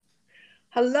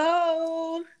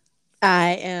Hello.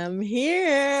 I am here.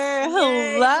 Yay,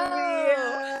 Hello.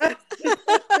 Maria.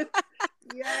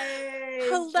 Yay.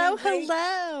 Hello,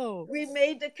 hello. We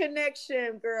made the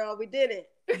connection, girl. We did it.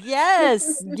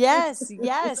 Yes, yes,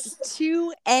 yes.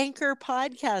 Two anchor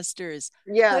podcasters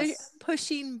Yes.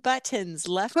 pushing buttons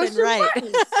left Push and the right.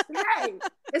 buttons. Hey,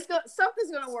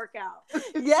 something's gonna work out.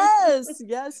 Yes,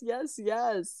 yes, yes,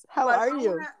 yes. How But are I you?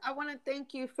 wanna I wanna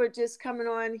thank you for just coming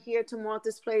on here to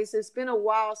Martha's Place. It's been a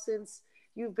while since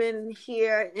you've been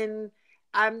here, and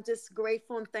I'm just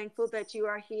grateful and thankful that you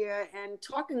are here and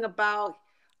talking about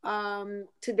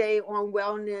today on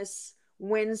Wellness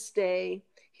Wednesday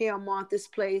here on Martha's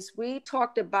Place. We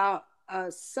talked about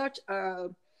such a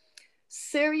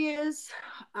serious,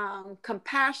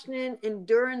 compassionate,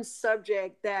 enduring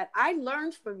subject that I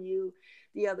learned from you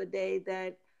the other day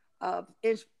that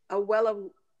is a well of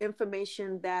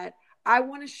information that I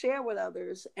want to share with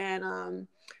others. And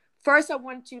first, I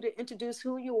want you to introduce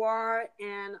who you are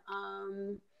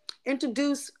and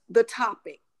introduce the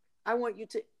topic. I want you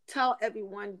to tell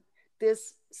everyone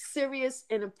this serious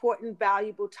and important,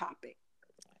 valuable topic.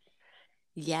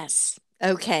 Yes.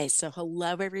 Okay. So,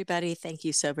 hello, everybody. Thank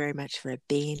you so very much for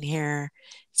being here.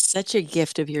 Such a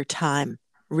gift of your time,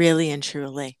 really and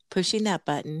truly. Pushing that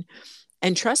button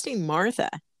and trusting Martha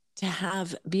to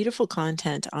have beautiful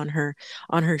content on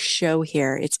her show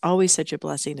here. It's always such a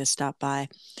blessing to stop by.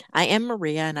 I am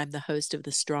Maria and I'm the host of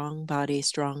the Strong Body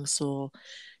Strong Soul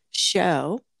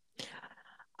show.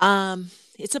 Um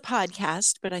it's a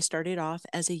podcast, but I started off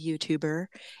as a YouTuber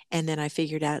and then I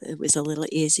figured out it was a little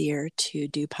easier to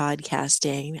do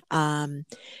podcasting,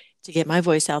 to get my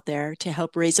voice out there to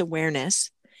help raise awareness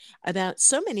about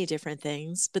so many different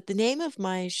things. But the name of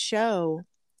my show,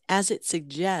 as it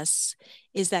suggests,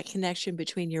 is that connection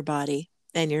between your body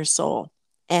and your soul.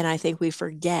 And I think we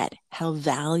forget how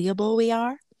valuable we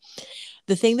are.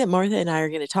 The thing that Martha and I are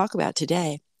going to talk about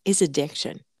today is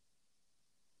addiction.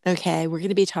 Okay, we're going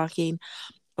to be talking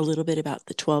a little bit about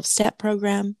the 12 step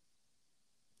program,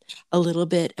 a little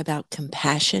bit about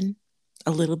compassion,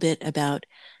 a little bit about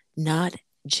not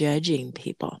judging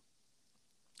people.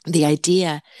 The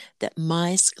idea that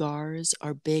my scars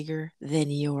are bigger than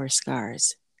your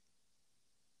scars.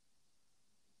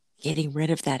 Getting rid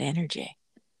of that energy.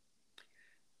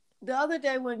 The other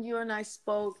day when you and I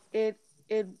spoke, it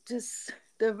just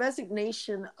the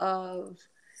resignation of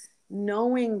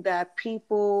knowing that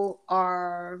people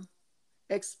are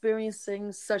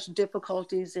experiencing such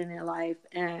difficulties in their life,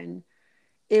 and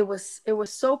it was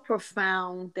so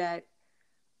profound that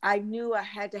I knew I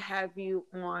had to have you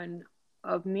on,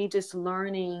 of me just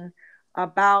learning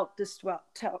about this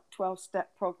 12 step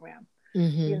program.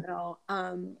 Mm-hmm. You know,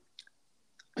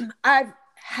 I've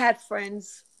had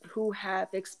friends who have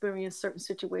experienced certain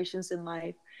situations in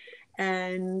life,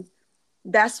 and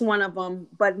that's one of them,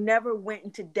 but never went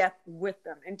into depth with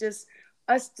them. And just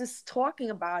us just talking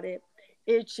about it,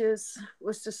 it just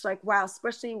was just like, wow,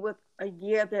 especially with a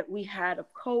year that we had of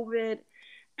COVID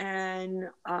and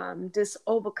just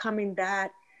overcoming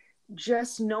that,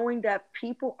 just knowing that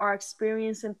people are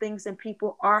experiencing things and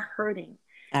people are hurting,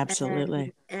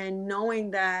 Absolutely. and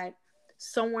knowing that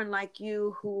someone like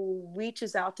you who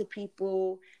reaches out to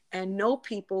people and know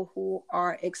people who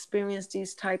are experience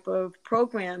these type of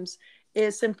programs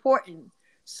is important.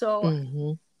 So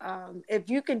Mm-hmm. if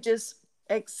you can just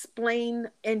explain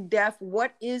in depth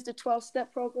what is the 12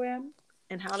 step program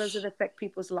and how does it affect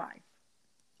people's life.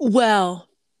 Well,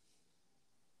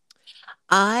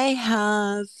 I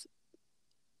have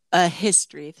a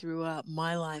history throughout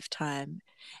my lifetime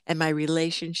and my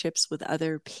relationships with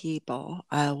other people,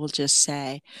 I will just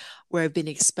say, where I've been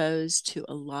exposed to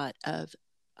a lot of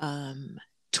um,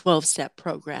 12 step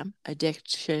program,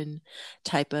 addiction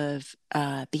type of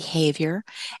behavior,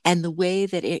 and the way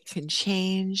that it can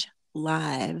change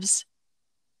lives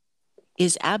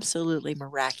is absolutely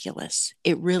miraculous.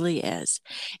 It really is.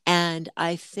 And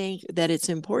I think that it's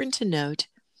important to note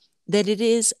that it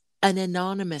is an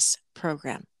anonymous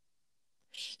program.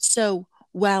 So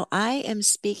while I am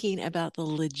speaking about the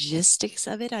logistics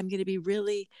of it, I'm going to be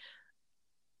really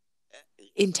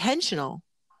intentional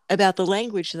about the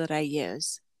language that I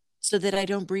use so that I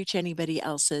don't breach anybody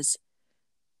else's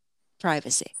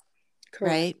privacy,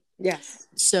 Correct. right? Yes.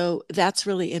 So that's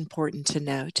really important to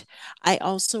note. I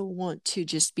also want to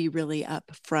just be really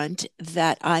upfront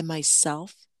that I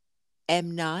myself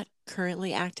am not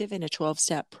currently active in a 12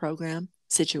 step program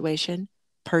situation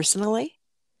personally.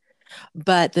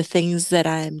 But the things that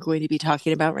I'm going to be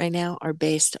talking about right now are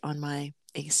based on my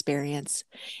experience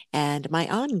and my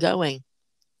ongoing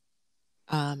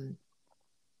um,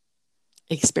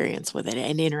 experience with it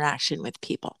and interaction with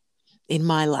people in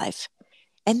my life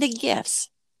and the gifts.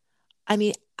 I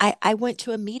mean, I went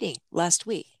to a meeting last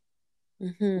week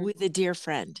Mm-hmm. with a dear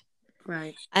friend,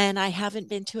 Right. and I haven't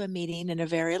been to a meeting in a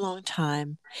very long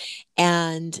time.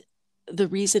 And the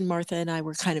reason Martha and I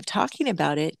were kind of talking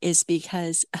about it is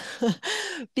because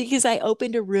because I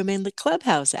opened a room in the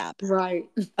Clubhouse app. Right.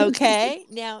 Okay.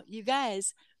 Now, you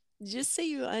guys, just so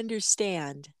you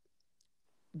understand,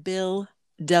 Bill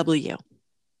W.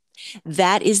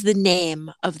 That is the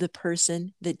name of the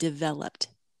person that developed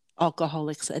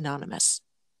Alcoholics Anonymous.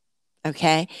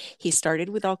 Okay. He started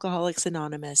with Alcoholics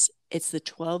Anonymous. It's the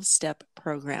 12-step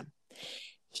program.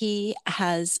 He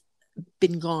has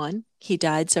been gone. He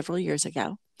died several years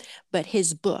ago, but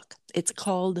his book, it's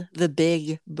called The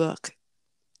Big Book.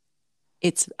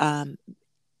 It's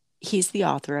he's the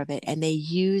author of it, and they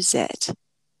use it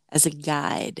as a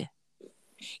guide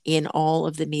in all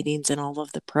of the meetings and all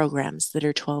of the programs that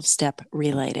are 12-step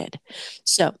related.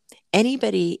 So,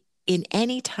 anybody in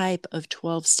any type of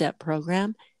 12-step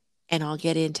program, and I'll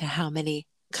get into how many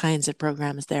kinds of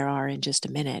programs there are in just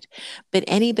a minute, but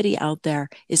anybody out there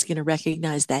is going to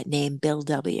recognize that name, Bill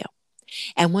W.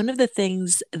 And one of the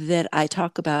things that I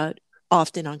talk about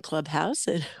often on Clubhouse,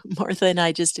 and Martha and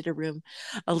I just did a room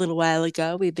a little while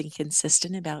ago. We've been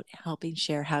consistent about helping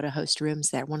share how to host rooms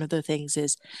there. One of the things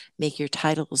is make your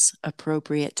titles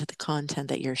appropriate to the content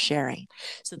that you're sharing.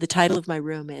 So the title of my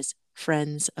room is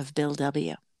Friends of Bill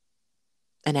W.,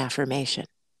 an affirmation.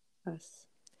 Yes.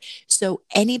 So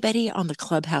anybody on the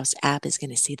Clubhouse app is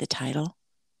going to see the title.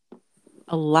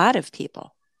 A lot of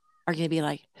people are going to be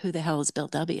like, who the hell is Bill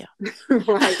W?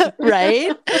 Right.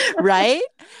 Right? Right?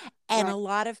 And Right. a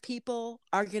lot of people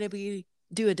are going to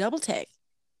do a double take,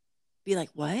 be like,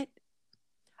 what?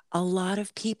 A lot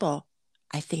of people,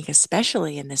 I think,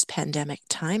 especially in this pandemic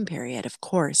time period, of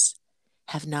course,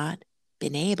 have not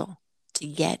been able to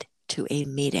get to a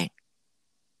meeting.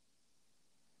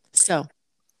 So,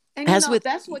 And as with,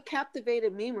 that's what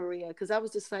captivated me, Maria, because I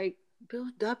was just like, Bill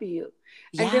W.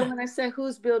 And then yeah, when I said,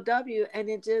 who's Bill W? And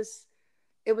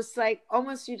it was like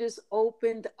almost you just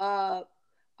opened up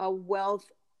a wealth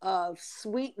of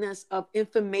sweetness of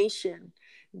information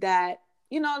that,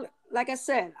 like I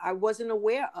said, I wasn't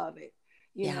aware of it,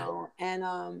 yeah,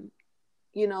 and,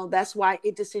 that's why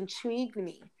it just intrigued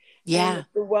me and yeah.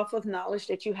 the wealth of knowledge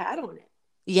that you had on it.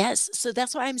 Yes. So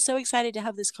that's why I'm so excited to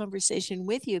have this conversation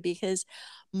with you because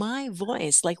my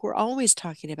voice, like we're always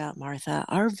talking about, Martha,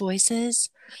 our voices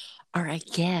are a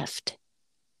gift.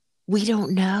 We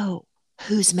don't know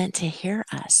who's meant to hear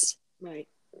us. Right.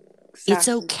 It's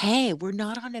Exactly. okay. We're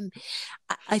not on a.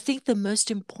 I think the most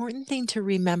important thing to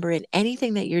remember in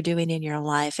anything that you're doing in your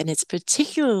life, and it's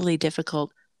particularly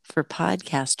difficult for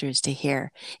podcasters to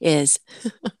hear, is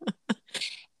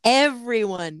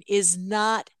everyone is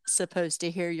not supposed to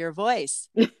hear your voice.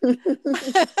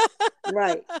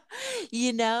 Right.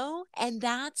 And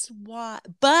that's why,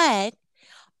 but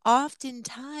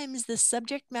oftentimes the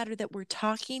subject matter that we're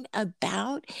talking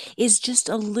about is just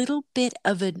a little bit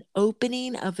of an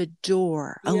opening of a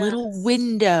door, a little Yes.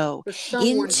 window For someone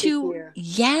to into, hear.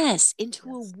 yes, into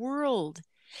a Yes. world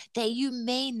that you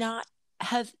may not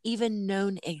have even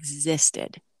known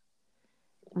existed.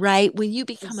 Right? When you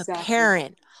become a Exactly.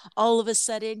 parent, all of a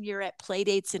sudden you're at play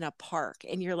dates in a park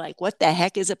and you're like, what the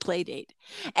heck is a play date?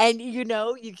 And you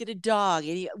get a dog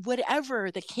and whatever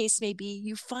the case may be,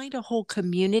 you find a whole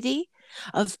community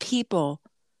of people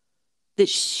that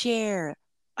share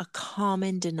a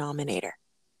common denominator,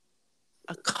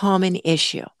 a common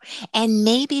issue. And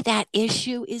maybe that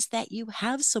issue is that you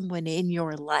have someone in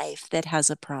your life that has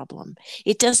a problem.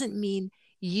 It doesn't mean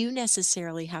you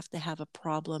necessarily have to have a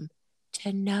problem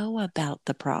to know about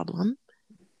the problem.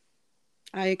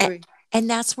 I A- agree. And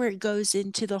that's where it goes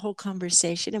into the whole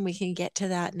conversation. And we can get to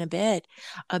that in a bit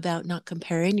about not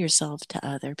comparing yourself to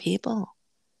other people.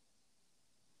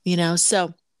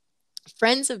 So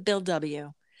Friends of Bill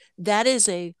W., that is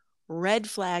a red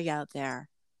flag out there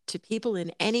to people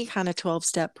in any kind of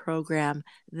 12-step program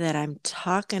that I'm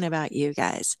talking about, you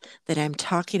guys, that I'm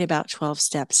talking about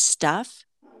 12-step stuff.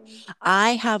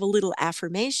 I have a little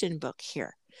affirmation book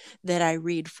here that I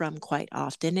read from quite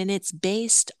often, and it's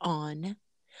based on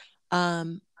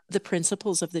the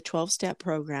principles of the 12-step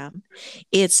program.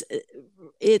 It's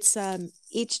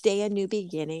each day a new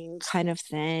beginning kind of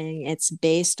thing. It's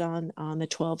based on the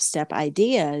 12-step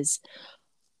ideas.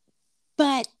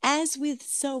 But as with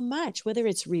so much, whether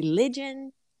it's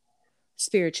religion,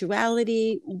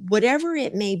 spirituality, whatever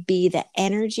it may be, the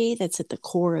energy that's at the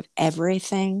core of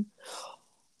everything,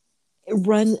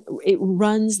 it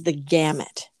runs the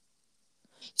gamut.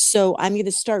 So I'm going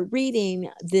to start reading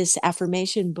this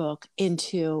affirmation book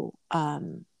into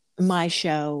my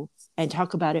show and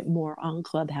talk about it more on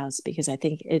Clubhouse, because I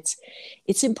think it's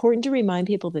important to remind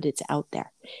people that it's out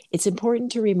there. It's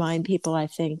important to remind people, I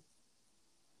think,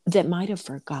 that might have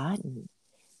forgotten.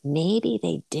 Maybe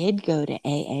they did go to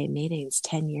AA meetings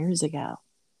 10 years ago,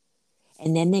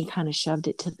 and then they kind of shoved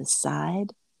it to the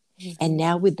side. Mm-hmm. And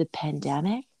now with the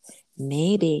pandemic,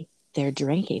 maybe they're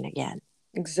drinking again.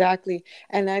 Exactly.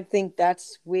 And I think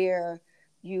that's where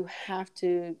you have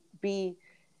to be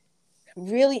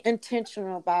really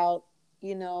intentional about,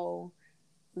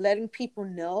 letting people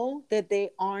know that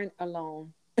they aren't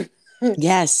alone.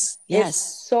 Yes.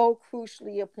 It's so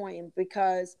crucially important,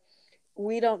 because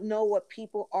we don't know what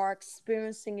people are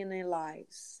experiencing in their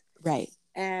lives. Right.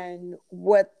 And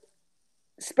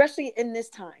especially in this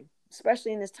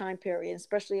time period,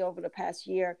 especially over the past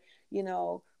year, we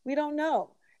don't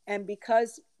know. And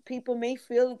because people may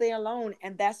feel that they're alone,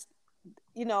 and that's,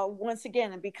 once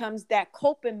again, it becomes that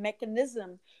coping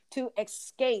mechanism to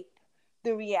escape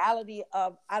the reality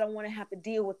of, I don't want to have to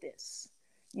deal with this,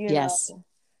 Yes. So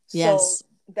yes.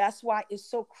 That's why it's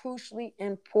so crucially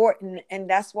important. And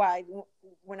that's why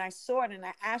when I saw it and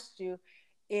I asked you,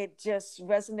 it just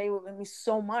resonated with me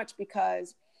so much,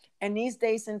 because in these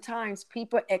days and times,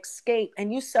 people escape.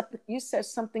 And you said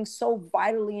something so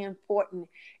vitally important.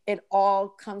 It all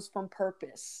comes from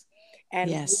purpose and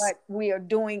what we are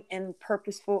doing and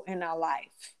purposeful in our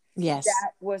life. Yes.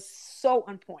 That was so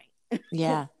on point.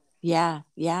 Yeah.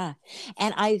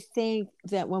 And I think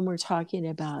that when we're talking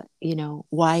about,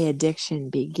 why addiction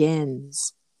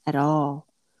begins at all,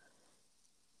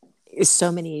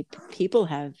 so many people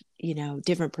have,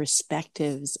 different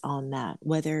perspectives on that,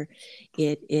 whether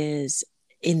it is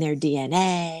in their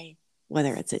DNA,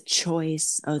 whether it's a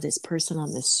choice. Oh, this person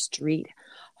on the street,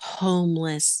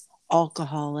 homeless,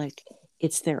 alcoholic,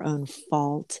 it's their own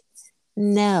fault.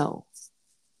 No,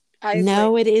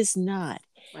 it is not.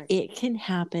 Right. It can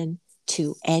happen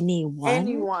to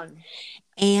anyone.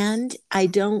 And I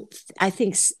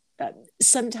think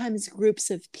sometimes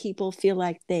groups of people feel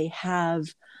like they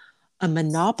have a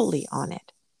monopoly on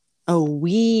it. Oh,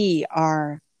 we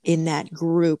are in that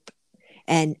group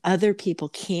and other people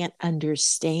can't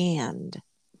understand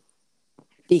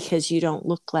because you don't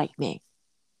look like me.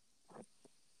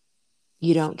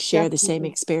 You don't share the same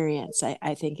experience.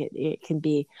 I think it can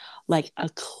be like a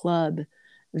club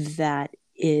that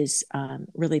is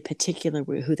really particular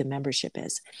with who the membership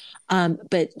is.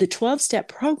 But the 12-step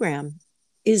program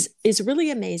is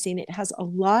really amazing. It has a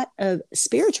lot of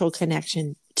spiritual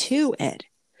connection to it.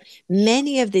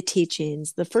 Many of the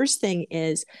teachings, the first thing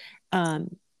is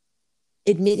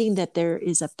admitting that there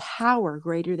is a power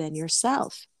greater than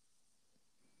yourself.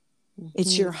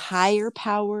 It's your higher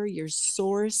power, your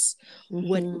source,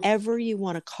 whatever you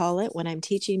want to call it. When I'm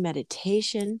teaching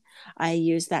meditation, I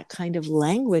use that kind of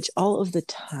language all of the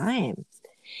time.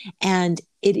 And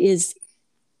it's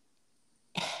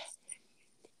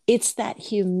that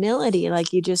humility,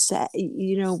 like you just said.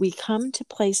 We come to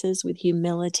places with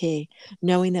humility,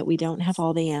 knowing that we don't have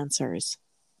all the answers,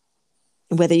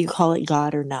 whether you call it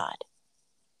God or not.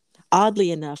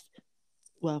 Oddly enough,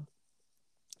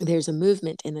 there's a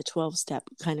movement in the 12-step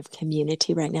kind of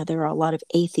community right now. There are a lot of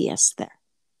atheists there.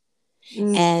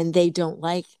 And they don't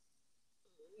like,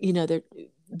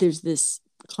 there's this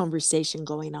conversation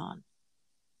going on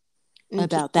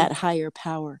about that higher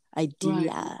power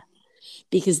idea,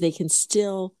 because they can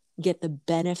still get the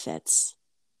benefits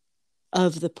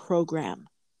of the program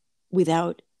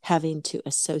without having to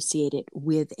associate it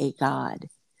with a God.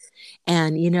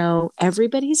 And,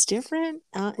 everybody's different.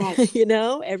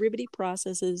 Everybody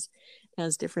processes,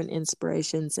 has different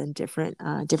inspirations and different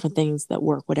things that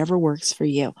work, whatever works for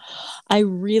you. I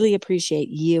really appreciate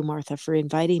you, Martha, for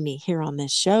inviting me here on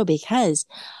this show, because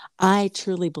I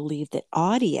truly believe that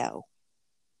audio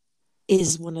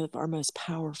is one of our most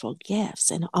powerful gifts.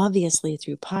 And obviously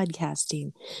through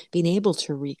podcasting, being able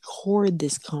to record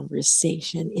this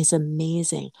conversation is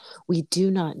amazing. We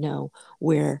do not know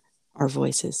where our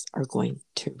voices are going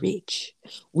to reach.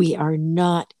 We are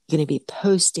not going to be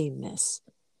posting this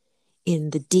in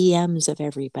the DMs of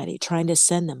everybody, trying to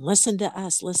send them, listen to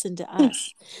us.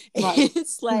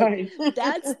 It's like,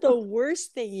 that's the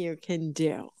worst thing you can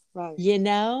do. Right.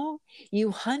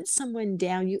 You hunt someone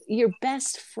down, your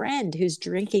best friend who's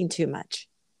drinking too much.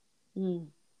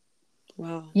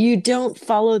 Wow. You don't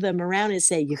follow them around and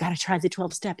say, you got to try the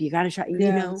 12-step. You got to try,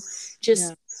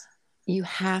 you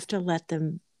have to let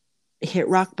them hit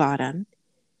rock bottom.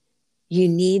 You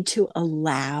need to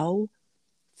allow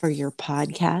for your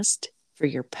podcast, for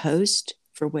your post,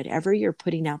 for whatever you're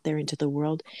putting out there into the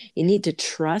world. You need to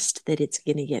trust that it's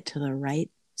going to get to the right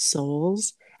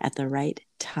souls at the right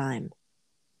time.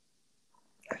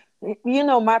 You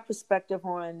know, my perspective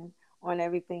on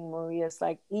everything, Maria, is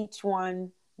like each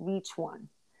one reach one.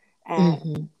 And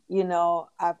Mm-hmm. you know,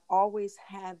 I've always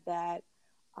had that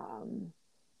um,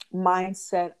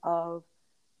 mindset of,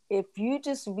 if you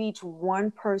just reach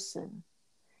one person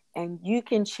and you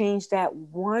can change that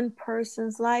one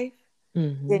person's life,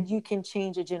 Mm-hmm. then you can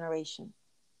change a generation.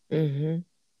 Mm-hmm.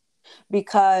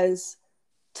 Because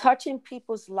touching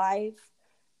people's life,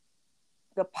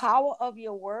 the power of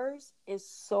your words is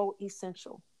so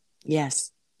essential.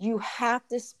 Yes. You have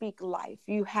to speak life.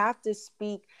 You have to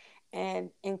speak and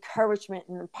encouragement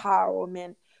and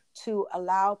empowerment to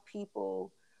allow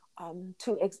people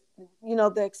you know,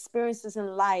 the experiences in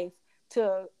life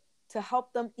to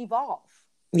help them evolve.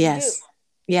 You do. Yes. You do.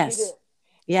 Yes.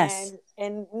 Yes.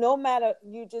 And no matter,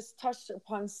 you just touched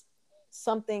upon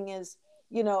something is,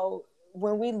 you know,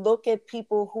 when we look at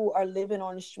people who are living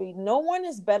on the street, no one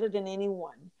is better than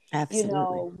anyone. You Absolutely.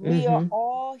 know, we are Mm-hmm.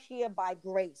 all here by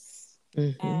grace.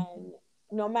 Mm-hmm. And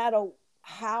no matter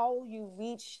how you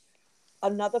reach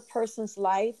another person's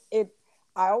life, it,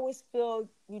 I always feel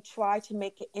you try to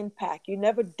make an impact. You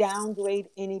never downgrade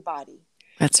anybody.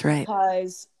 That's right.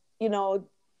 Because, you know,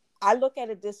 I look at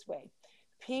it this way.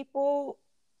 People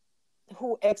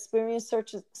who experience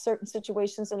certain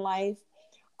situations in life,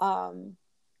 um,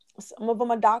 some of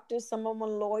them are doctors, some of them are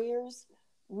lawyers.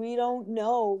 We don't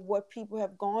know what people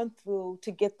have gone through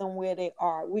to get them where they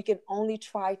are. We can only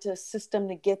try to assist them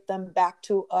to get them back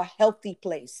to a healthy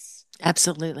place.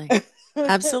 Absolutely.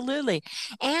 Absolutely.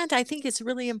 And I think it's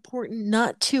really important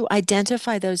not to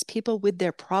identify those people with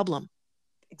their problem.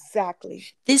 Exactly.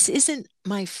 This isn't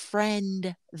my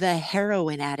friend, the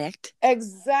heroin addict.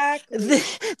 Exactly.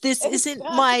 This isn't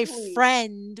my Exactly.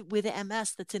 friend with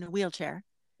MS that's in a wheelchair.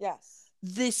 Yes.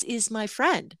 This is my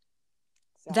friend.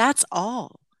 Exactly. That's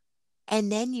all.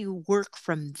 And then you work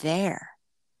from there.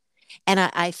 And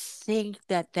I think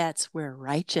that that's where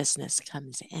righteousness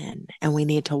comes in. And we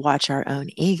need to watch our own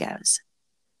egos.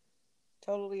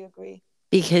 Totally agree.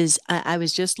 Because I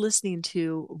was just listening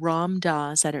to Ram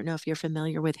Dass. I don't know if you're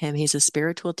familiar with him. He's a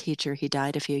spiritual teacher. He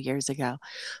died a few years ago,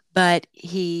 but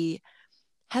he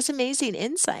has amazing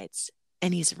insights.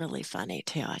 And he's really funny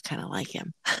too. I kind of like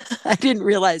him. I didn't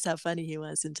realize how funny he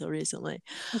was until recently.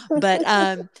 But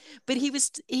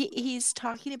he's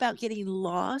talking about getting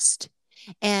lost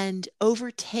and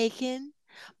overtaken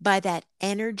by that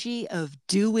energy of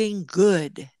doing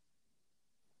good.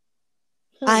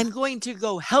 Hmm. I'm going to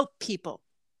go help people.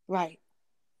 Right.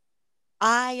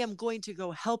 I am going to go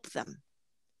help them.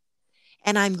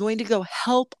 And I'm going to go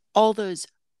help all those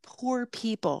poor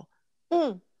people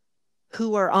Hmm.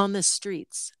 who are on the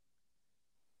streets.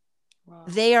 Wow.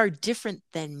 They are different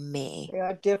than me. They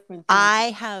are different than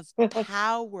I have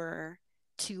power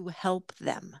to help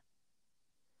them.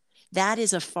 That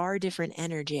is a far different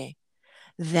energy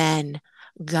than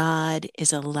God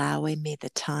is allowing me the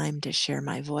time to share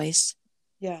my voice.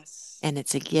 Yes. And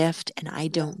it's a gift, and I Yeah.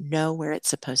 don't know where it's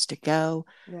supposed to go.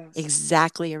 Yes.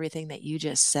 Exactly everything that you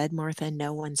just said, Martha.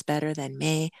 No one's better than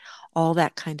me. All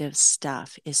that kind of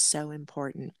stuff is so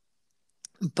important.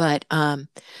 But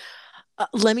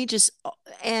let me just,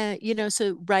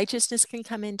 so righteousness can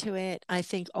come into it. I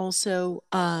think also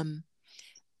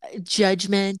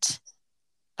judgment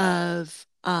of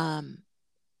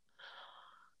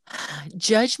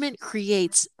judgment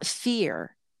creates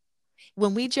fear.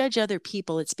 When we judge other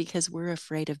people, it's because we're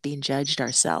afraid of being judged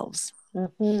ourselves.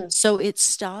 Mm-hmm. So it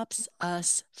stops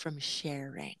us from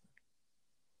sharing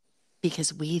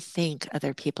because we think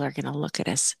other people are going to look at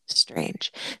us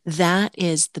strange. That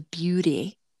is the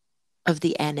beauty of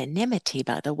the anonymity,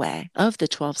 by the way, of the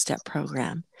 12-step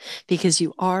program, because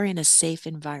you are in a safe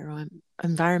environment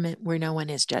where no one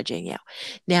is judging you.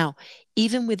 Now,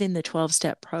 even within the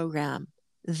 12-step program,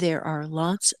 there are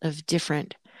lots of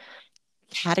different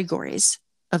categories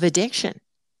of addiction.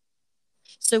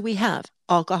 So we have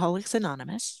Alcoholics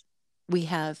Anonymous, we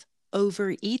have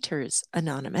Overeaters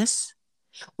Anonymous,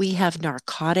 we have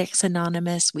Narcotics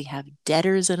Anonymous, we have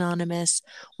Debtors Anonymous,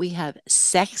 we have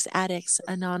Sex Addicts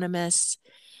Anonymous,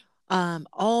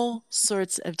 all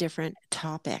sorts of different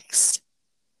topics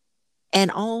and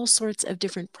all sorts of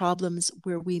different problems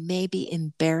where we may be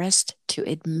embarrassed to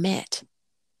admit.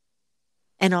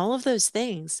 And all of those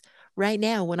things right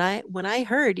now, when I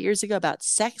heard years ago about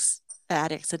Sex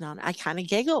Addicts Anonymous, I kind of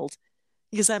giggled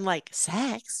because I'm like,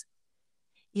 sex?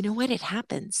 You know what? It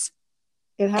happens.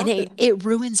 It And it, happens. it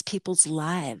ruins people's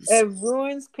lives. It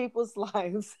ruins people's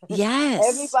lives. Yes.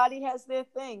 Everybody has their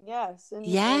thing, yes. And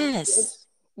Yes.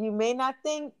 you may not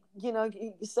think, you know,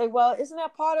 you say, well, isn't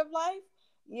that part of life?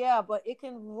 Yeah, but it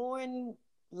can ruin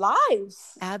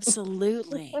lives.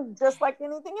 Absolutely. Just like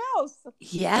anything else.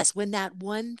 Yes, when that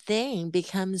one thing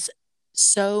becomes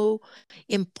so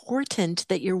important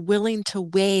that you're willing to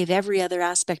waive every other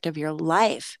aspect of your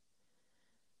life,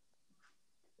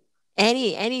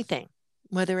 anything,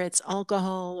 whether it's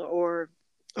alcohol or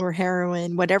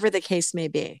heroin, whatever the case may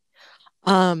be.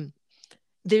 Um,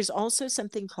 there's also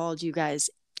something called, you guys,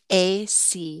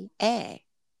 ACA,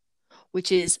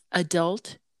 which is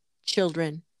Adult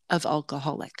Children of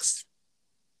Alcoholics.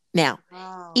 Now,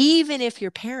 Wow. even if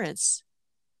your parents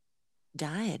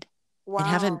died and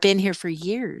haven't Wow. been here for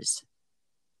years,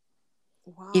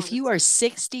 Wow. if you are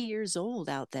 60 years old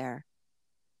out there,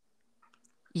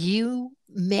 you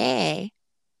may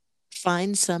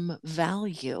find some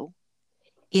value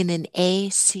in an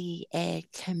ACA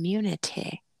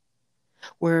community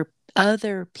where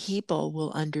other people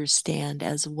will understand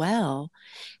as well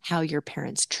how your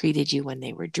parents treated you when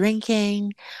they were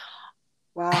drinking,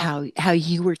 Wow. how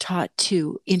you were taught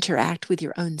to interact with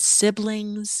your own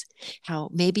siblings, how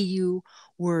maybe you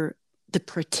were the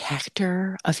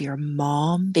protector of your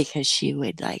mom because she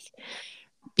would like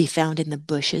be found in the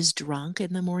bushes drunk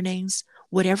in the mornings,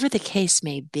 whatever the case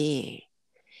may be.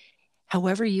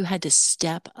 However, you had to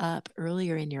step up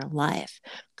earlier in your life.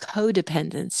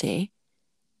 Codependency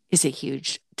is a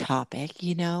huge topic,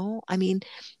 you know? I mean,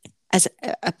 as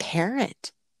a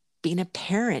parent, being a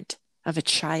parent of a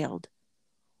child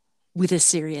with a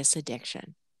serious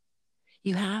addiction,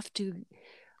 you have to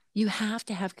you have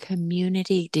to have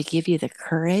community to give you the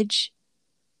courage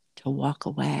to walk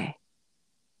away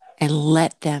and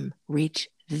let them reach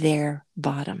their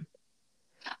bottom.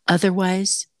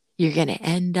 Otherwise, you're going to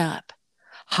end up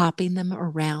hopping them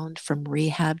around from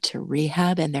rehab to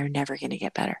rehab, and they're never going to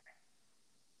get better.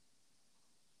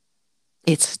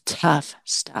 It's tough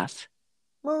stuff.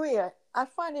 Maria, I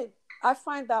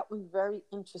find that one very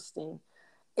interesting.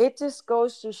 It just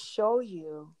goes to show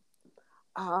you,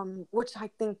 which I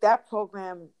think that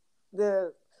program,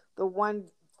 the the one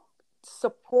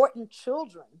supporting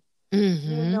children,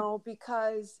 Mm-hmm.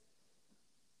 because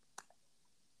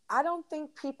I don't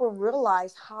think people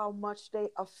realize how much they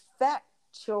affect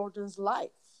children's life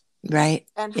Right.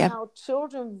 and Yep. how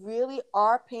children really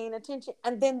are paying attention,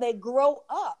 and then they grow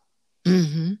up,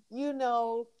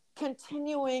 Mm-hmm.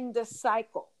 continuing the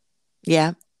cycle.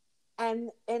 Yeah.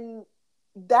 And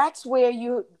that's where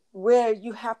you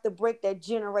have to break that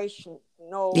generation,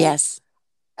 Yes.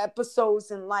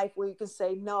 episodes in life where you can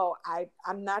say, no,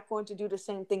 I'm not going to do the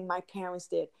same thing my parents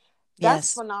did. That's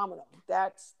Yes. phenomenal.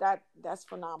 That's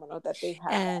phenomenal that they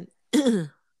have And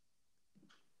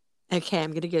okay,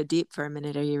 I'm going to go deep for a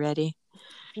minute. Are you ready?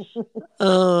 that.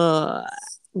 Uh,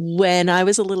 when I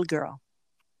was a little girl,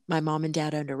 my mom and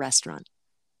dad owned a restaurant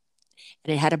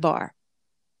and it had a bar.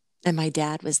 And my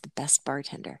dad was the best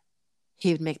bartender.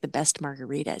 He would make the best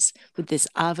margaritas with this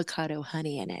avocado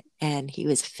honey in it. And he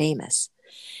was famous.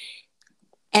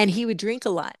 And he would drink a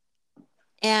lot.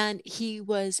 And he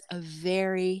was a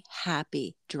very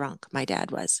happy drunk, my dad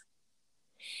was.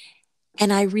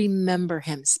 And I remember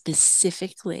him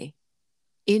specifically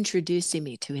introducing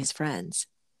me to his friends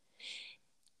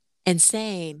and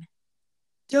saying,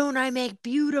 "Don't I make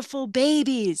beautiful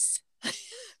babies?"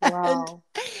 and Wow.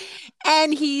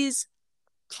 and he's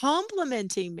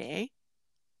complimenting me.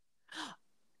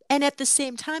 And at the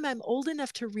same time, I'm old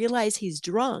enough to realize he's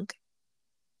drunk.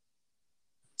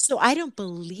 So I don't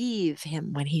believe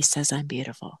him when he says I'm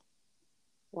beautiful.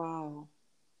 Wow.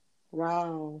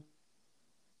 Wow.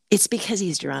 It's because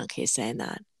he's drunk, he's saying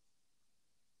that.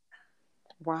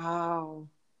 Wow.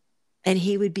 And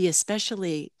he would be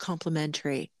especially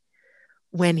complimentary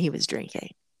when he was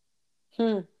drinking.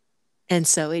 Hmm. And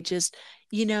so it just,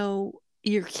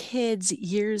 your kids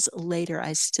years later,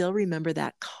 I still remember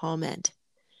that comment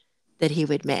that he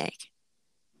would make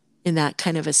in that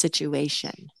kind of a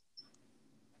situation.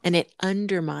 And it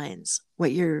undermines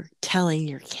what you're telling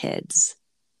your kids.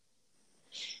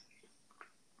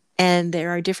 And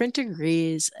there are different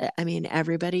degrees. I mean,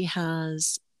 everybody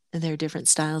has their different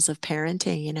styles of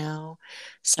parenting.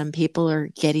 Some people are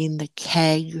getting the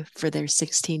keg for their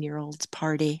 16-year-old's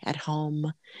party at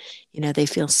home. They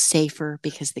feel safer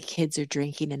because the kids are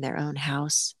drinking in their own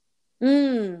house.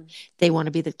 Mm. They want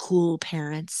to be the cool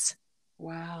parents.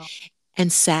 Wow.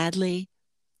 And sadly,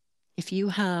 if you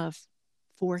have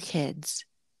 4 kids,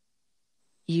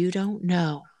 you don't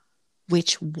know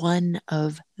which one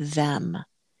of them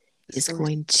is So,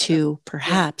 going to yeah.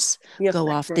 perhaps Be go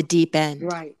off the affected. deep end.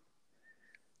 Right.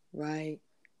 Right.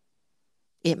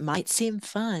 It might seem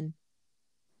fun,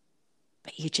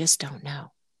 but you just don't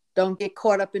know. Don't get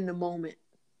caught up in the moment.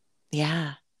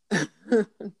 Yeah.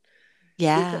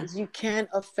 Yeah. because you can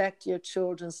affect your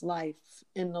children's life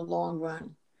in the long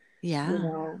run, you Yeah.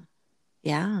 know.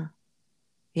 Yeah.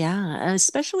 Yeah.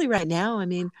 Especially right now. I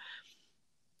mean,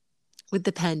 with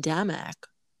the pandemic,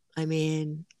 I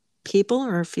mean, people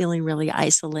are feeling really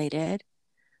isolated,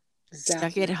 stuck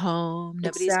at Exactly. home.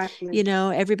 Nobody's, Exactly.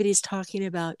 everybody's talking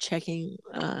about checking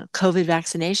COVID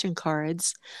vaccination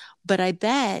cards. But I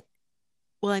bet,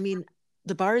 well, I mean,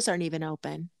 the bars aren't even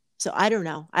open. So I don't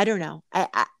know. I don't know.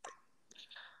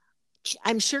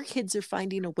 I'm sure kids are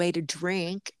finding a way to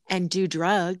drink and do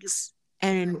drugs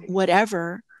and Right.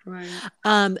 whatever. Right.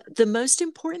 The most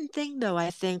important thing, though,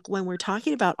 I think, when we're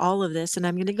talking about all of this, and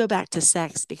I'm going to go back to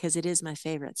sex because it is my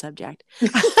favorite subject.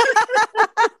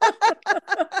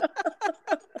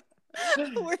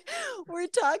 we're, we're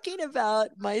talking about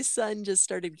my son just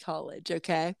started college.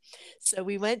 Okay. So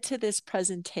we went to this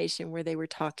presentation where they were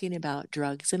talking about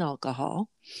drugs and alcohol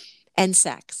and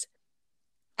sex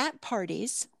at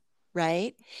parties,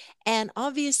 right? And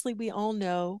obviously, we all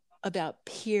know about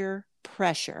peer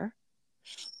pressure,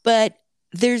 but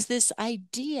there's this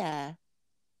idea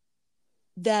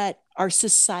that our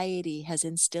society has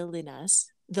instilled in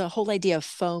us, the whole idea of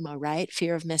FOMO, right?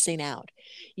 Fear of missing out.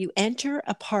 You enter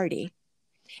a party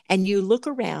and you look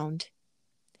around,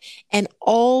 and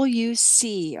all you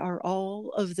see are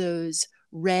all of those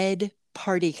red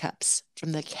party cups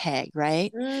from the keg,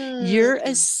 right? You're Mm.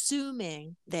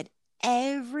 assuming that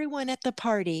everyone at the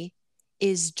party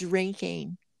is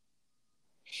drinking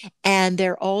and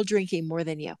they're all drinking more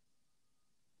than you.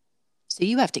 So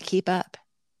you have to keep up.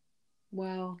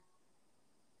 Wow.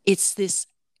 It's this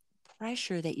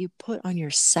pressure that you put on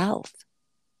yourself.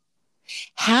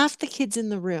 Half the kids in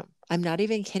the room, I'm not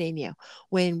even kidding you,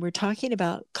 when we're talking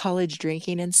about college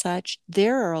drinking and such,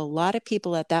 there are a lot of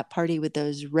people at that party with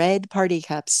those red party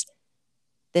cups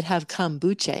that have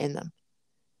kombucha in them.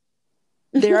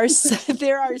 There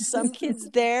are some kids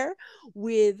there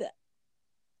with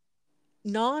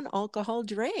non-alcohol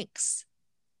drinks,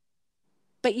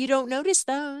 but you don't notice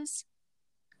those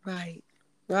Right.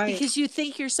 Right. because you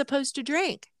think you're supposed to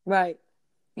drink. Right.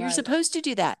 You're Right. supposed to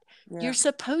do that. You're Yeah.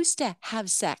 supposed to have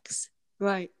sex.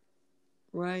 Right.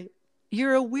 Right.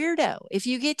 You're a weirdo. If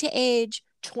you get to age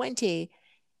 20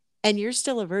 and you're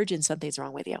still a virgin, something's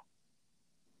wrong with you.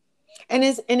 And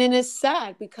it is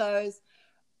sad because,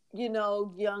 you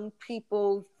know, young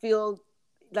people feel,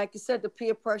 like you said, the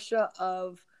peer pressure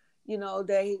of, you know,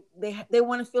 they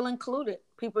want to feel included.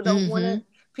 Mm-hmm.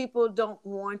 People don't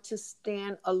want to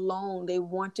stand alone. They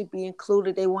want to be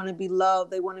included. They want to be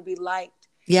loved. They want to be liked.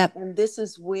 Yep. And this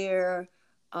is where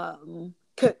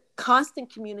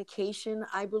constant communication,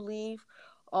 I believe,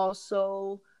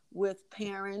 also with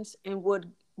parents and with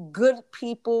good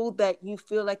people that you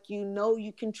feel like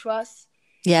you can trust,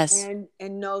 Yes.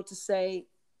 and know to say,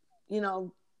 you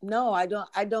know, no, I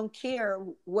don't care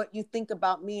what you think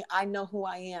about me. I know who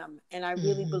I am, and I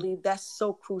really Mm-hmm. believe that's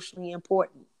so crucially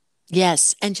important.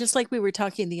 Yes. And just like we were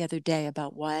talking the other day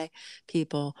about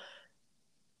people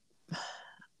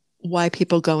why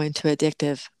people go into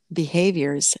addictive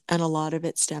behaviors, and a lot of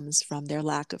it stems from their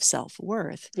lack of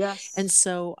self-worth. Yes. And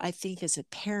so I think as a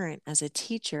parent, as a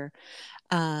teacher,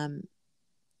 um,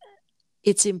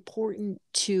 it's important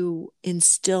to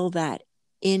instill that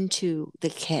into the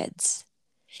kids.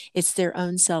 It's their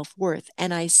own self-worth.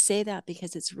 And I say that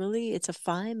because it's a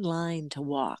fine line to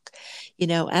walk.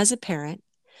 As a parent,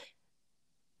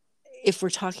 if we're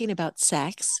talking about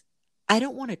sex, I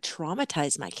don't want to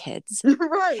traumatize my kids.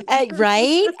 Right.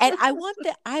 Right? And I want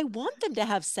them to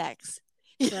have sex.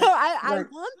 Right. I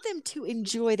Right. want them to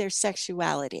enjoy their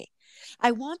sexuality.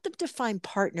 I want them to find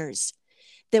partners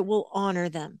that will honor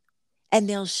them, and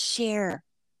they'll share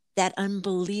that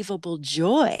unbelievable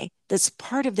joy that's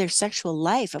part of their sexual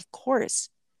life, of course.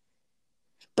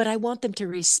 But I want them to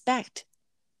respect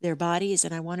their bodies,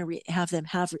 and I want to have them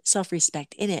have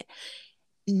self-respect in it.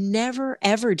 Never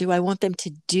ever do I want them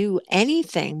to do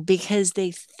anything because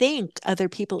they think other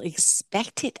people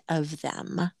expect it of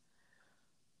them.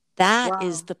 That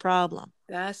is Wow. the problem.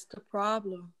 That's the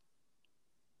problem.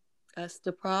 That's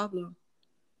the problem.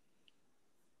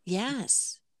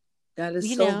 Yes. That is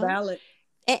You so know, valid.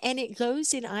 and it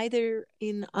goes in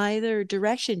either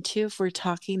direction too, if we're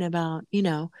talking about,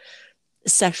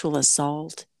 sexual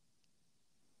assault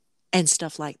and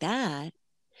stuff like that.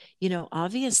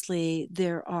 Obviously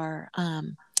there are uh,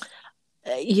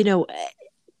 you know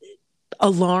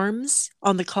alarms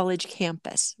on the college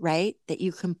campus, right? That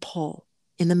you can pull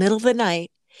in the middle of the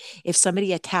night. If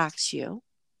somebody attacks you,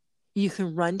 you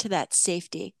can run to that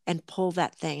safety and pull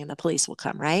that thing and the police will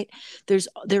come, right?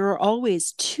 There are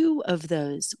always two of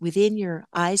those within your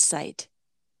eyesight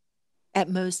at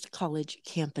most college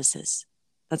campuses.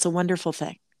 That's a wonderful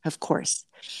thing, of course.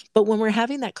 But when we're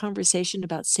having that conversation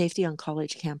about safety on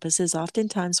college campuses,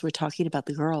 oftentimes we're talking about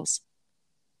the girls.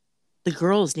 The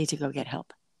girls need to go get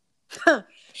help. And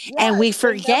Yes, we they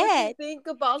never forget. think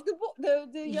about the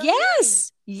young men.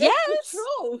 Yes, It's yes.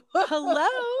 true.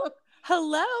 Hello.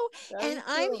 Hello. That And is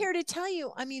I'm true. here to tell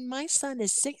you, I mean, my son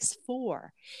is 6'4".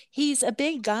 He's a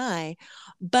big guy,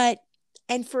 but,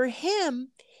 and for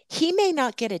him, he may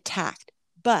not get attacked,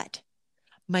 but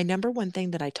my number one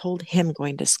thing that I told him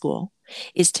going to school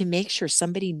is to make sure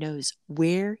somebody knows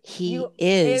where he You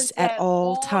is is at at all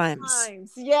all times.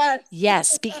 times. Yes.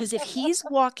 Yes, because if he's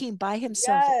walking by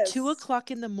himself at Yes. 2 o'clock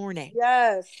in the morning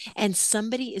Yes. and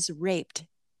somebody is raped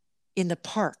in the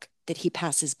park that he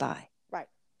passes by, Right.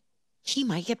 he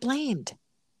might get blamed.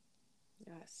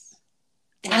 Yes.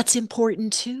 That's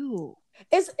important too.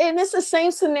 It's the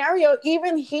same scenario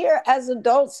even here as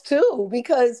adults too,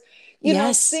 because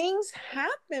Yes. things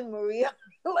happen, Maria.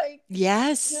 Like,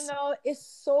 Yes. it's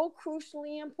so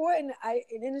crucially important.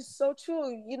 And it's so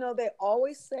true. They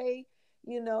always say,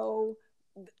 you know,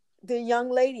 the young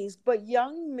ladies, but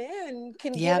young men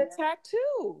can get Yep. attacked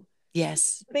too.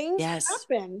 Yes. Things Yes.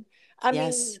 happen. I mean,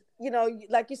 Yes.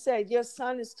 like you said, your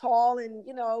son is tall, and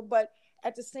but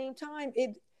at the same time,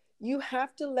 you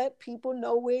have to let people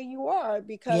know where you are,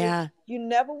 because Yeah. you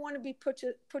never want to be put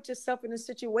yourself in a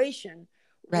situation.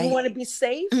 You Right. want to be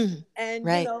safe, and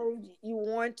Right. you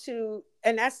want to,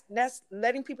 and that's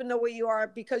letting people know where you are,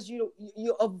 because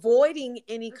you're avoiding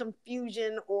any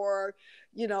confusion or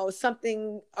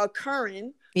something occurring,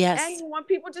 and Yes. you want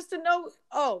people just to know,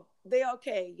 oh, they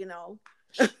okay.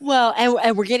 Well,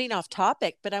 and we're getting off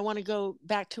topic, but I want to go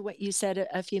back to what you said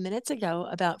a few minutes ago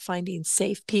about finding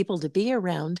safe people to be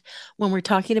around when we're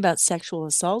talking about sexual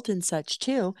assault and such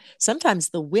too. Sometimes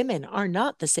the women are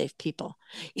not the safe people.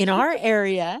 In our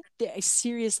area,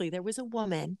 seriously, there was a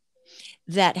woman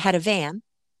that had a van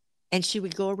and she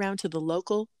would go around to the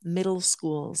local middle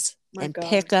schools My and God.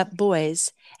 pick up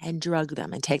boys and drug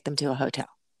them and take them to a hotel.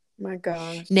 My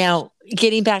gosh. Now,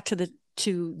 getting back to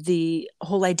the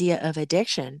whole idea of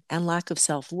addiction and lack of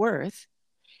self-worth,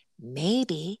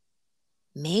 maybe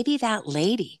that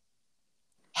lady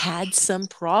had some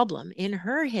problem in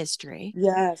her history.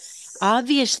 Yes.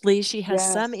 Obviously, she has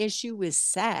Yes. some issue with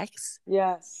sex.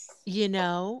 Yes.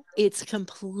 It's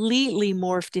completely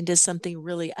morphed into something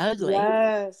really ugly.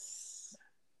 Yes.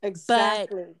 But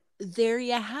Exactly. there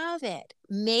you have it.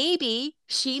 Maybe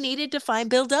she needed to find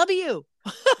Bill W.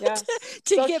 Yes.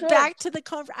 to So get true. back to the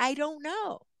conference. I don't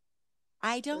know.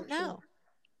 I So don't true. know.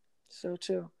 So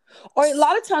true. Or a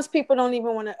lot of times people don't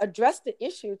even want to address the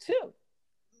issue too.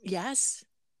 Yes.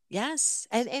 Yes.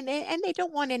 And they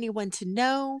don't want anyone to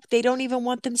know. They don't even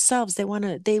want themselves. They want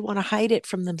to hide it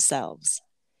from themselves.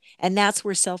 And that's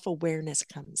where self-awareness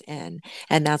comes in.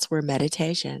 And that's where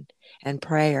meditation and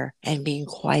prayer and being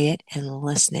quiet and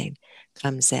listening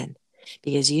comes in.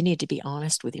 Because you need to be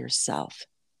honest with yourself.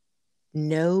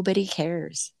 Nobody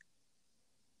cares.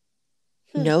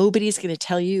 Nobody's going to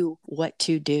tell you what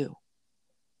to do.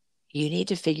 You need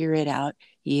to figure it out,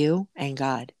 you and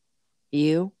God,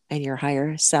 you and your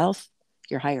higher self,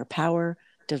 your higher power,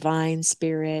 divine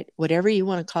spirit, whatever you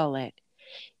want to call it.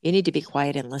 You need to be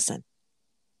quiet and listen.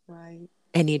 Right.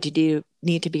 And need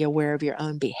to be aware of your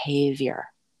own behavior,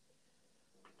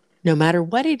 no matter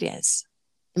what it is.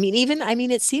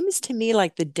 It seems to me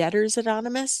like the Debtors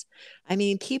Anonymous.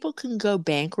 People can go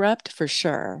bankrupt for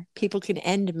sure. People can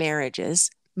end marriages.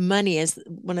 Money is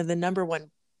one of the number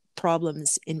one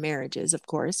problems in marriages, of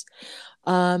course.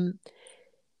 Um,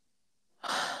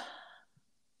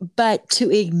 but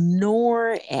to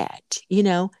ignore it,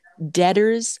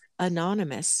 Debtors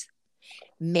Anonymous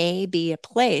may be a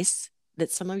place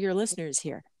that some of your listeners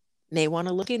here may want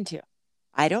to look into.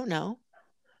 I don't know.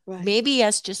 Right. Maybe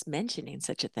us just mentioning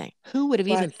such a thing. Who would have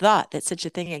even thought that such a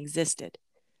thing existed?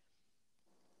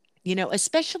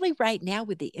 Especially right now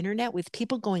with the internet, with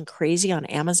people going crazy on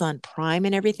Amazon Prime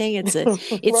and everything, it's an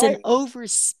Right.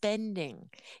 overspending.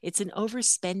 It's an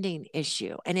overspending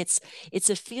issue, and it's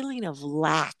a feeling of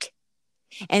lack,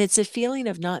 and it's a feeling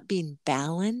of not being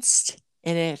balanced.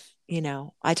 And if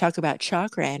I talk about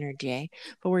chakra energy,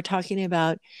 but we're talking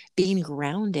about being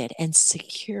grounded and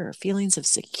secure, feelings of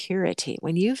security.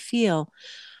 When you feel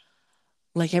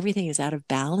like everything is out of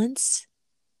balance,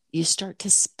 you start to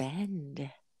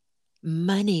spend.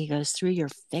 Money goes through your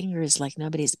fingers like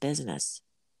nobody's business.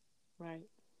 Right.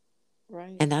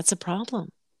 Right. And that's a problem.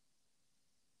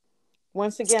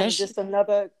 Once again, just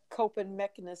another coping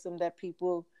mechanism that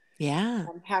people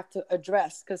have to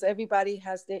address, because everybody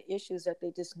has their issues that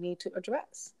they just need to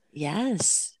address.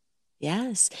 Yes.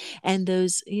 Yes. And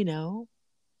those,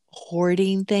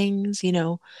 hoarding things,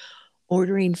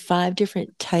 ordering 5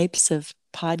 different types of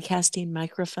podcasting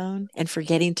microphone and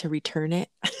forgetting to return it.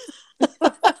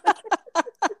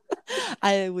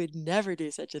 I would never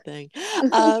do such a thing.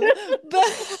 But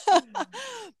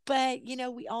but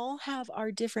we all have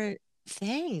our different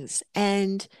things.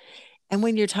 And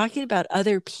when you're talking about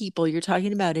other people, you're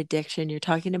talking about addiction, you're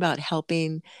talking about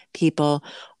helping people,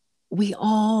 we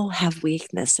all have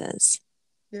weaknesses.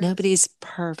 Yes. Nobody's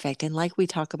perfect. And like we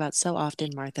talk about so often,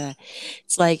 Martha,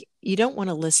 it's like you don't want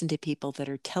to listen to people that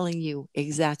are telling you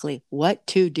exactly what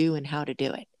to do and how to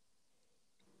do it.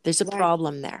 There's a Right.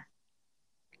 problem there.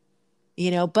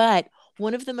 But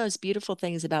one of the most beautiful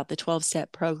things about the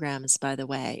 12-step programs, by the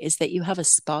way, is that you have a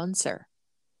sponsor.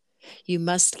 You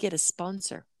must get a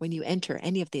sponsor when you enter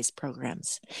any of these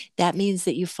programs. That means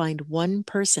that you find one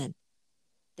person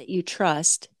that you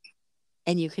trust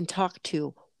and you can talk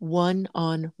to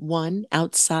one-on-one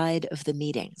outside of the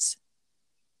meetings.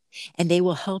 And they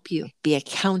will help you be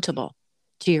accountable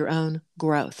to your own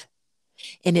growth.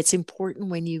 And it's important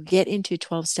when you get into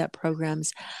 12-step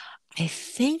programs. I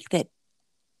think that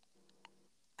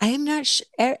I'm not sure.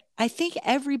 I think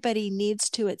everybody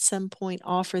needs to at some point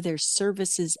offer their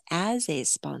services as a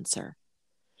sponsor,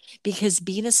 because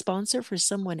being a sponsor for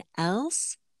someone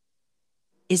else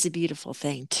is a beautiful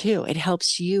thing too. It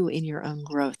helps you in your own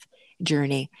growth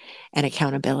journey and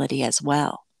accountability as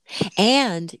well.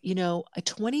 And, a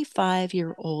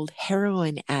 25-year-old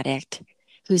heroin addict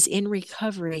who's in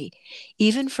recovery,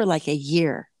 even for like a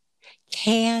year,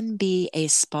 can be a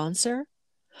sponsor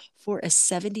for a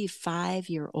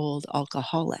 75-year-old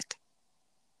alcoholic.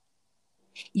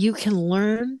 You can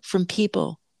learn from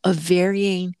people of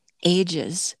varying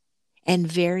ages and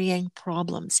varying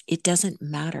problems. It doesn't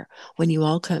matter when it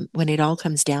all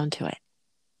comes down to it.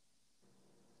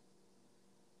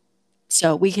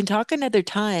 So we can talk another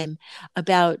time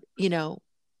about,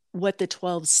 what the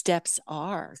 12 steps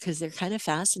are, because they're kind of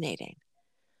fascinating.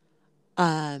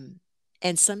 And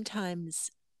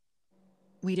sometimes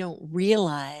we don't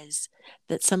realize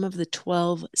that some of the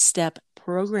 12-step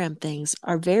program things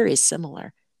are very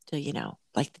similar to,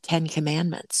 like the 10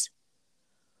 Commandments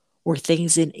or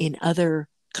things in other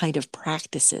kind of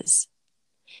practices.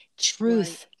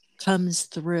 Truth comes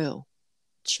through.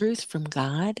 Truth from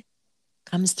God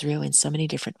comes through in so many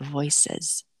different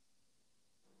voices.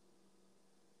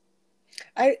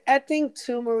 I think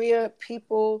too, Maria,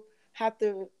 people have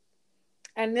to,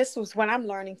 and this was what I'm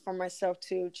learning for myself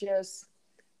too, just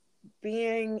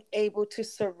being able to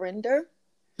surrendering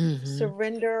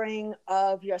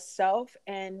of yourself,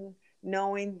 and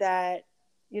knowing that,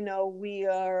 we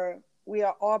are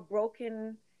all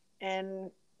broken in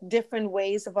different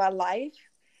ways of our life.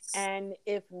 And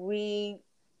if we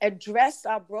address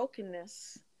our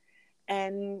brokenness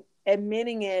and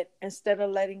admitting it instead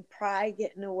of letting pride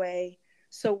get in the way,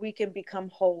 so we can become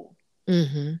whole.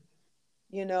 Mm-hmm.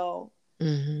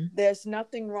 There's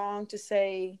nothing wrong to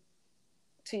say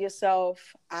to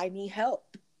yourself, I need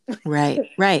help. Right.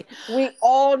 We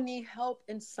all need help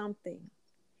in something.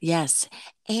 Yes.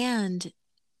 And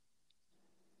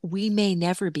we may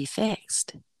never be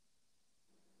fixed.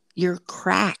 Your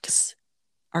cracks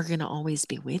are going to always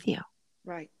be with you.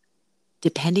 Right.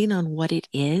 Depending on what it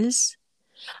is,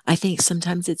 I think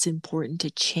sometimes it's important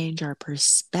to change our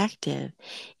perspective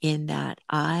in that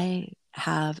I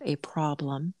have a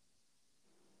problem,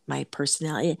 my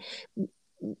personality.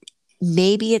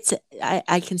 Maybe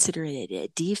I consider it a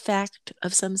defect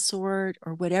of some sort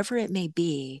or whatever it may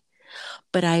be,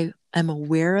 but I am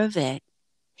aware of it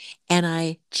and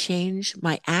I change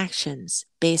my actions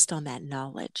based on that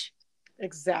knowledge.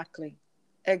 Exactly.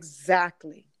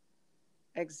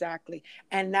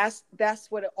 And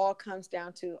that's what it all comes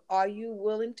down to. Are you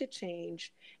willing to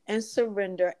change and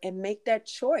surrender and make that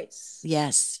choice?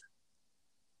 Yes.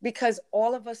 Because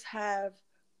all of us have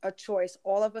a choice.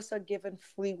 All of us are given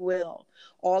free will.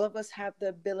 All of us have the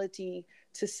ability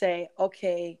to say,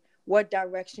 okay, what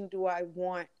direction do I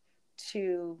want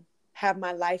to have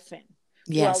my life in?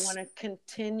 Yes. Do I want to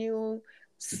continue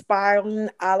spiraling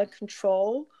out of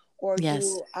control, or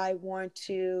do I want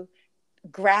to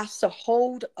grasp a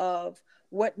hold of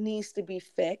what needs to be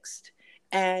fixed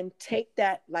and take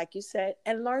that, like you said,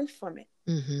 and learn from it?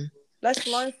 Mm-hmm. Let's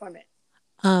learn from it.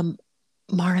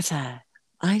 Martha,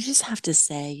 I just have to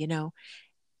say,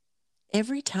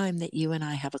 every time that you and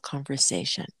I have a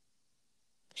conversation,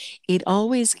 it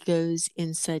always goes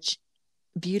in such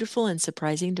beautiful and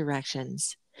surprising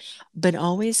directions, but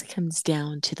always comes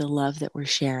down to the love that we're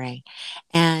sharing.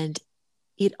 And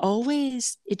it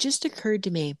just occurred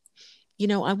to me,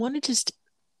 I want to just,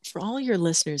 for all your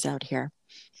listeners out here,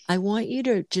 I want you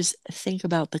to just think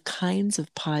about the kinds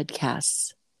of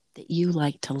podcasts that you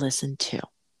like to listen to.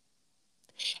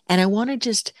 And I want to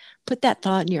just put that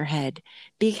thought in your head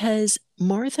because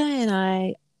Martha and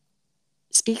I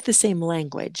speak the same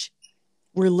language.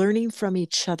 We're learning from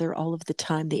each other all of the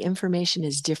time. The information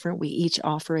is different. We each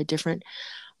offer a different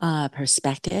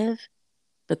perspective,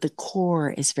 but the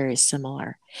core is very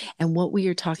similar. And what we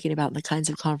are talking about, the kinds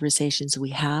of conversations we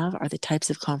have, are the types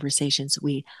of conversations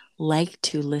we like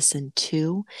to listen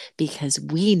to because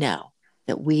we know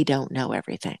that we don't know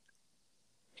everything.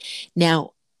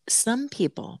 Now, some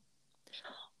people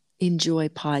enjoy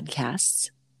podcasts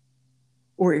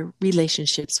or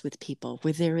relationships with people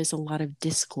where there is a lot of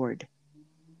discord.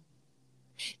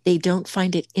 They don't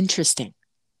find it interesting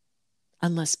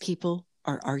unless people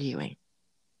are arguing.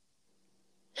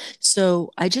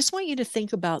 So I just want you to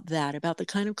think about that, about the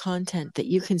kind of content that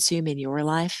you consume in your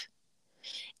life,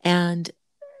 and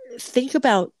think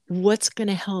about what's going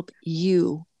to help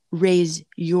you raise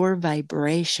your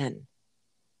vibration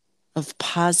of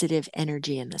positive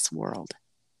energy in this world.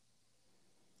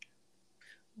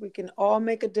 We can all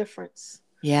make a difference.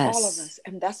 Yes. All of us.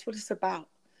 And that's what it's about.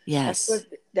 Yes.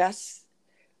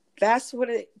 That's what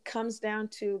it comes down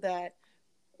to, that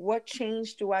what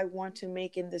change do I want to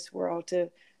make in this world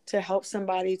to help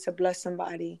somebody, to bless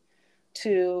somebody,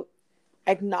 to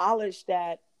acknowledge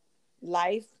that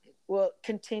life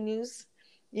continues,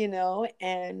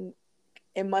 and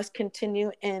it must continue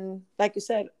in, like you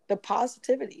said, the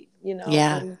positivity,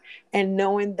 Yeah. and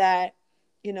knowing that,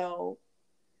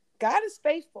 God is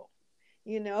faithful,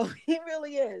 he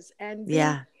really is. And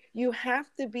you have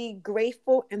to be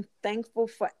grateful and thankful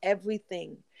for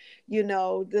everything.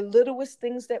 The littlest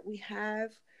things that we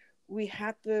have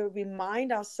to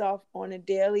remind ourselves on a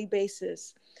daily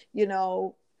basis.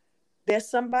 There's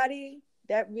somebody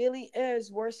that really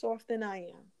is worse off than I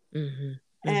am. Mm-hmm.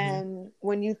 Mm-hmm. And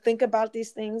when you think about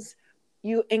these things,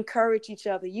 you encourage each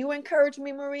other. You encourage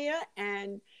me, Maria,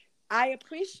 and I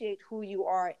appreciate who you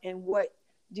are and what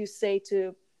you say,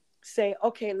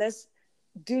 okay, let's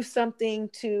do something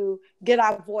to get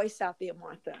our voice out there,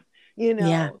 Martha.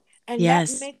 And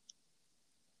yes.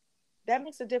 that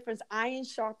makes a difference. Iron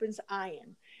sharpens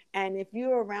iron. And if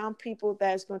you're around people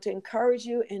that's going to encourage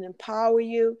you and empower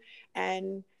you,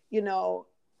 and,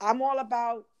 I'm all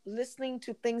about listening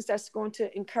to things that's going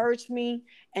to encourage me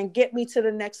and get me to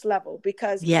the next level,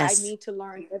 because I need to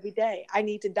learn every day. I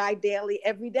need to die daily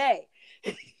every day.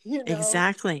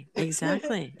 Exactly. To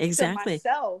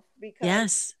myself,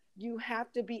 because you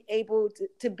have to be able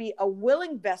to be a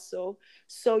willing vessel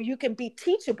so you can be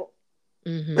teachable.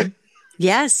 Mm-hmm.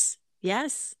 Yes.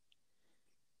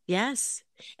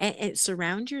 And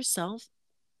surround yourself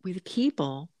with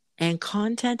people and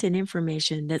content and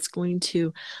information that's going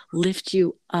to lift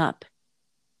you up.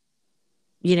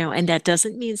 And that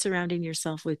doesn't mean surrounding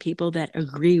yourself with people that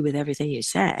agree with everything you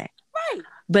say. Right.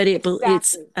 But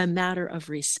it's a matter of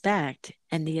respect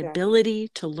and the ability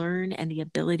to learn and the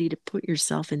ability to put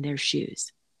yourself in their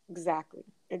shoes.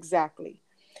 Exactly.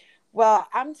 Well,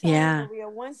 I'm telling you, Maria,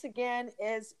 once again,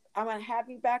 I'm going to have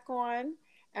you back on,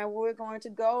 and we're going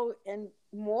to go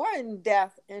more in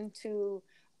depth into,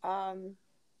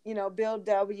 Bill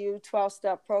W.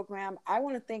 12-step program. I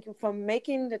want to thank you for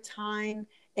making the time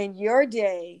in your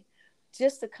day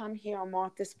just to come here on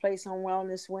Martha's Place on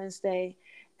Wellness Wednesday,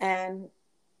 and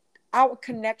our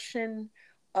connection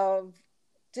of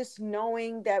just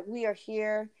knowing that we are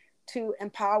here to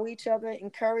empower each other,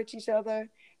 encourage each other,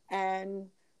 and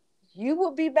you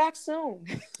will be back soon.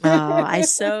 I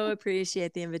so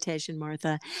appreciate the invitation,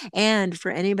 Martha. And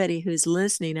for anybody who's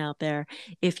listening out there,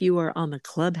 if you are on the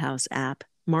Clubhouse app,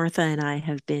 Martha and I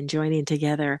have been joining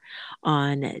together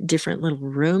on different little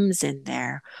rooms in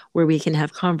there where we can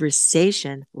have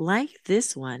conversation like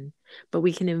this one, but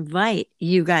we can invite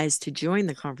you guys to join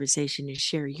the conversation and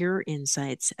share your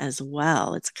insights as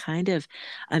well. It's kind of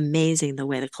amazing the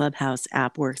way the Clubhouse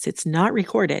app works. It's not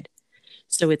recorded,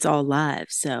 so it's all live.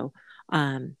 So,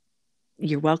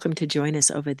 you're welcome to join us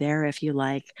over there if you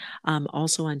like.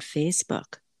 Also on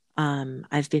Facebook,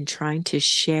 I've been trying to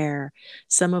share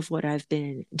some of what I've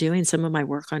been doing, some of my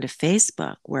work onto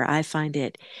Facebook, where I find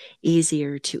it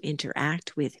easier to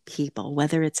interact with people,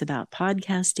 whether it's about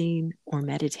podcasting or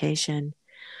meditation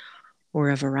or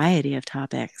a variety of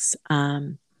topics.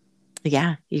 You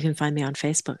can find me on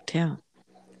Facebook too.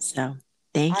 So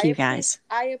thank you guys.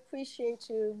 I appreciate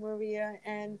you, Maria.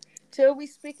 And till we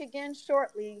speak again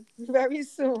shortly, very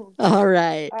soon. All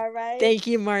right. All right. Thank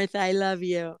you, Martha. I love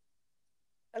you.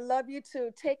 I love you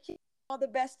too. Take care. All the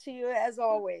best to you as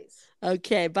always.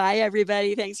 Okay. Bye,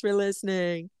 everybody. Thanks for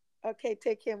listening. Okay.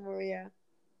 Take care, Maria.